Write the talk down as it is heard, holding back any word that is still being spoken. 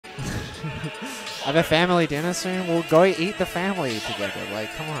I have a family dinner soon. We'll go eat the family together.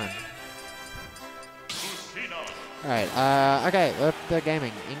 Like, come on. Alright, okay, the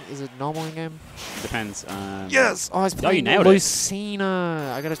gaming. Is it normal in-game? Depends. Yes! Oh, I was playing you nailed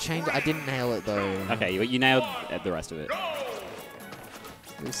Lucina. I gotta change it. I didn't nail it, though. Okay, you nailed the rest of it.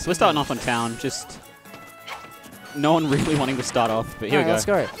 So we're starting off on town, just no one really wanting to start off, but here we go. Let's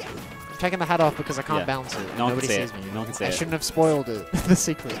go. I'm taking the hat off because I can't bounce it. No one Nobody can see sees it. me. No one can see it. I shouldn't have spoiled it. The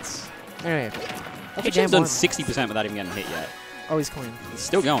secrets. Anyway. HTEM's done 60% without even getting hit yet. Oh, he's clean. He's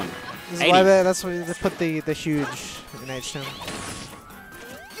still going. This is why that's why they put the huge in HTEM.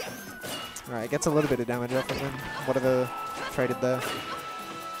 Alright, gets a little bit of damage off of him. Whatever traded there.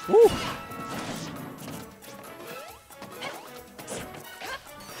 Woo!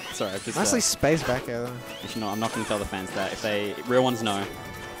 Sorry, I've just... Nicely spaced back there. Actually, no, I'm not going to tell the fans that. If they... Real ones know.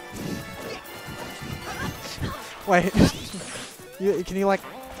 Wait. Can you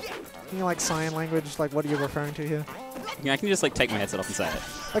like sign language? Like, what are you referring to here? Yeah, I can just like take my headset off and say it.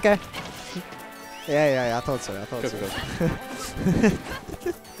 Okay. Yeah, I thought so.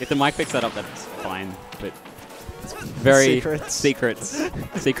 If the mic picks that up, that's fine. But it's very secrets.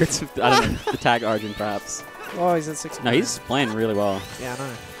 Secrets of, I don't know, the tag origin perhaps. Oh, he's at 6. No, he's playing really well. Yeah, I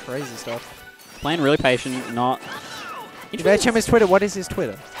know. Crazy stuff. Playing really patient, not... If I check his Twitter, what is his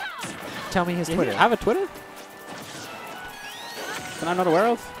Twitter? Tell me his Twitter. I have a Twitter? That I'm not aware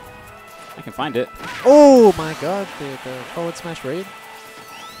of? I can find it. Oh my god, the forward smash read.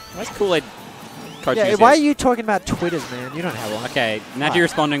 That's cool. Yeah, why are you talking about Twitters, man? You don't have one. Okay, Nadgey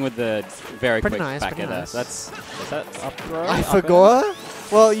responding with the very quick nice, back air there. nice. Is that up throw? I forgot?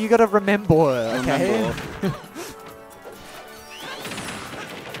 Well, you gotta remember, okay?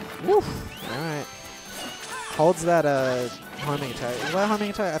 Woof. Alright. Holds that homing attack. Is that homing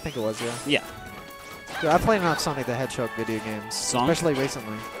attack? I think it was, yeah. Yeah. Dude, I played enough Sonic the Hedgehog video games, especially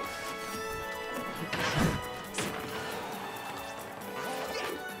recently.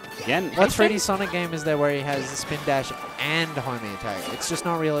 Again, what 3D Sonic game is there where he has spin dash and homing attack? It's just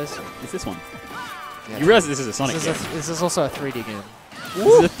not realistic. It's this one. Yeah, you realize this is a Sonic game. This is also a 3D game. This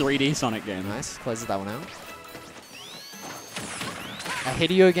is a 3D Sonic game. Nice. Closes that one out. A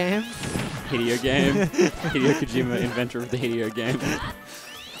Hideo game? Hideo game. Hideo Kojima, inventor of the Hideo game.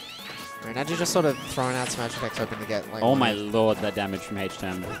 Right, now you're just sort of throwing out smash attacks hoping to get like... Oh my lord, that damage from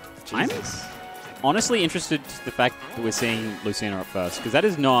HTEM. I'm honestly interested in the fact that we're seeing Lucina up first, because that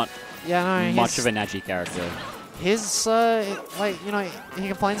is not much of a Nadgey character. His, like, you know, he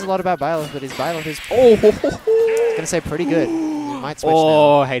complains a lot about Byleth, but his Byleth is... Oh! I'm gonna say pretty good. He might switch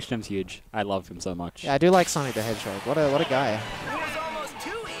now. HTEM's huge. I love him so much. Yeah, I do like Sonic the Hedgehog. What a guy.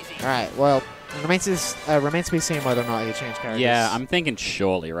 Alright, well... It remains to be seen whether or not he changed characters. Yeah, I'm thinking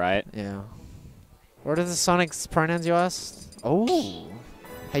surely, right? Yeah. What are the Sonic's pronouns you asked? Oh.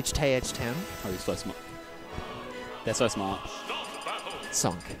 HTEM. Oh, he's so smart. They're so smart.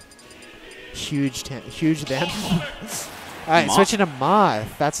 Sonic. Huge then. Alright, switching to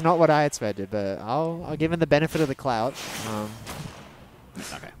Marth. That's not what I expected, but I'll give him the benefit of the clout.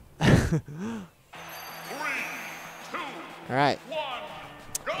 Okay. Alright.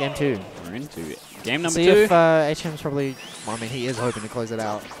 Game 2. We're into it. Game number 2. See if HM's probably... Well, I mean, he is hoping to close it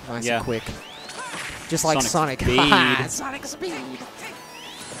out nice and quick. Just like Sonic. Sonic speed.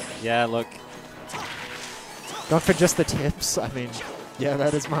 Yeah, look. Going for just the tips. I mean, yeah,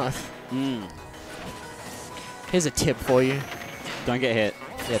 that is Marth. Here's a tip for you. Don't get hit.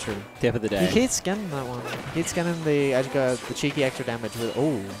 Yeah, true. Tip of the day. He keeps scanning that one. He keeps scanning the cheeky extra damage with...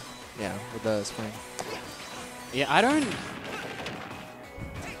 Oh, yeah, with the spring. Yeah, I don't...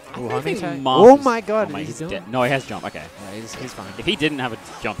 Ooh, oh my god, he's dead. No, he has jump. Okay. Yeah, he's fine. If he didn't have a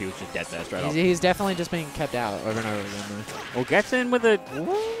jump, he was just dead there straight up. He's definitely just being kept out over and over again, though. Well, gets in with a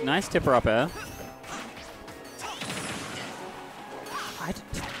nice tipper up air.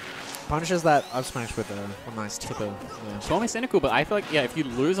 Punishes that up smash with a nice tipper. Yeah. Call me cynical, but I feel like, yeah, if you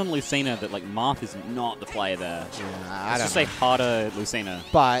lose on Lucina, that like Marth is not the player there. Yeah, it's just a harder Lucina.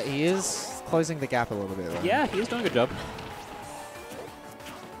 But he is closing the gap a little bit, though. Yeah, he is doing a good job.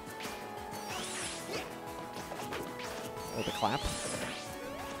 Oh, the clap.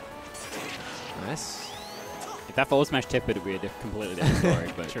 Nice. If that forward smash tip, it would be a completely different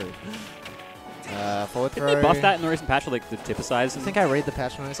story. But true. Forward throw. Did they buff that in the recent patch, like the tipper size? I think I read the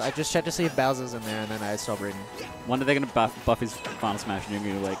patch notes. I just checked to see if Bowser's in there, and then I stopped reading. Wonder they're gonna buff his final smash, and you're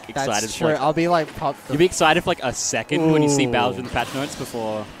gonna be like excited. That's true. Like, I'll be like popped. You'll be excited for like a second when you see Bowser in the patch notes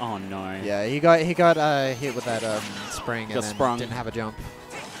before. Oh no. Yeah, he got hit with that spring and then didn't have a jump.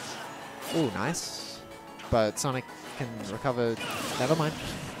 Ooh, nice. But Sonic can recover. Never mind.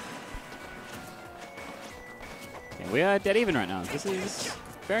 Okay, we are dead even right now. This is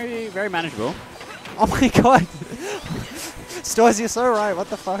very, very manageable. Oh my god! Stores, you're so right. What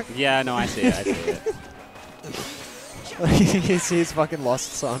the fuck? Yeah, no, I see it. I see it. You see his fucking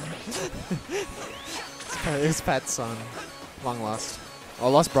lost son. His pet son. Long lost.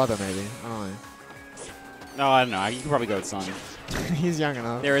 Or lost brother, maybe. I don't know. No, I don't know. You can probably go with son. He's young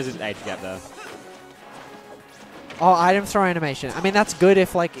enough. There is an age gap there. Oh, item throw animation. I mean, that's good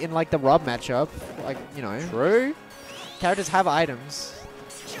if, like, in, like, the Rob matchup. Like, you know. True. Characters have items.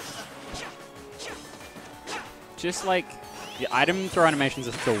 Just, like, the item throw animations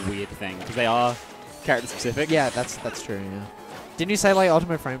are such a weird thing. Because they are character specific. Yeah, that's true, yeah. Didn't you say, like,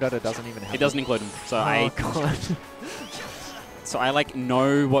 Ultimate Frame Data doesn't even have it? Doesn't include them. So God. So I, like,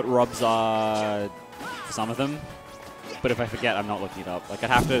 know what Robs are for some of them. But if I forget, I'm not looking it up. Like, I'd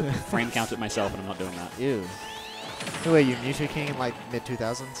have to frame count it myself, and I'm not doing that. Ew. Who are you, Mewtwo King in, like,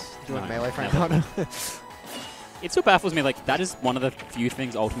 mid-2000s? Doing melee frame data? It still baffles me, like, that is one of the few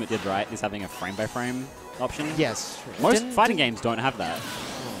things Ultimate did right, is having a frame-by-frame option. Yes. Most fighting games don't have that.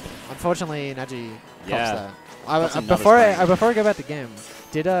 Oh. Unfortunately, Nadgey yeah. that. Before I go back to the game,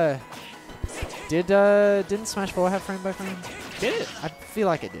 didn't Smash 4 have frame-by-frame? Did it? I feel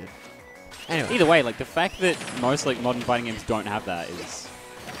like it did. Anyway. Either way, like, the fact that most, like, modern fighting games don't have that is...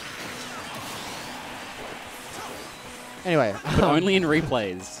 Anyway. But only in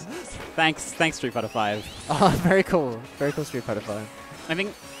replays. Thanks Street Fighter 5. Oh, very cool. Very cool Street Fighter 5. I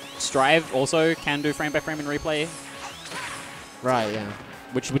think Strive also can do frame-by-frame in replay. Right, yeah.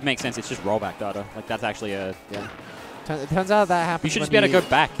 Which would make sense. It's just rollback data. Like, that's actually a... Yeah. It turns out that happens. You should just be able to go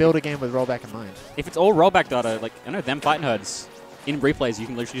back. Build a game with rollback in mind. If it's all rollback data, like, I know, them fighting herds, in replays, you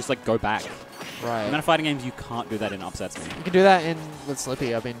can literally just, like, go back. Right. The amount of fighting games you can't do that in upsets me. You can do that with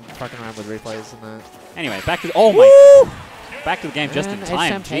Slippy. I've been fucking around with replays and that. Anyway, back to... Oh, my... Back to the game just in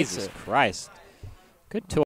time. HTEM Jesus Christ. Good 2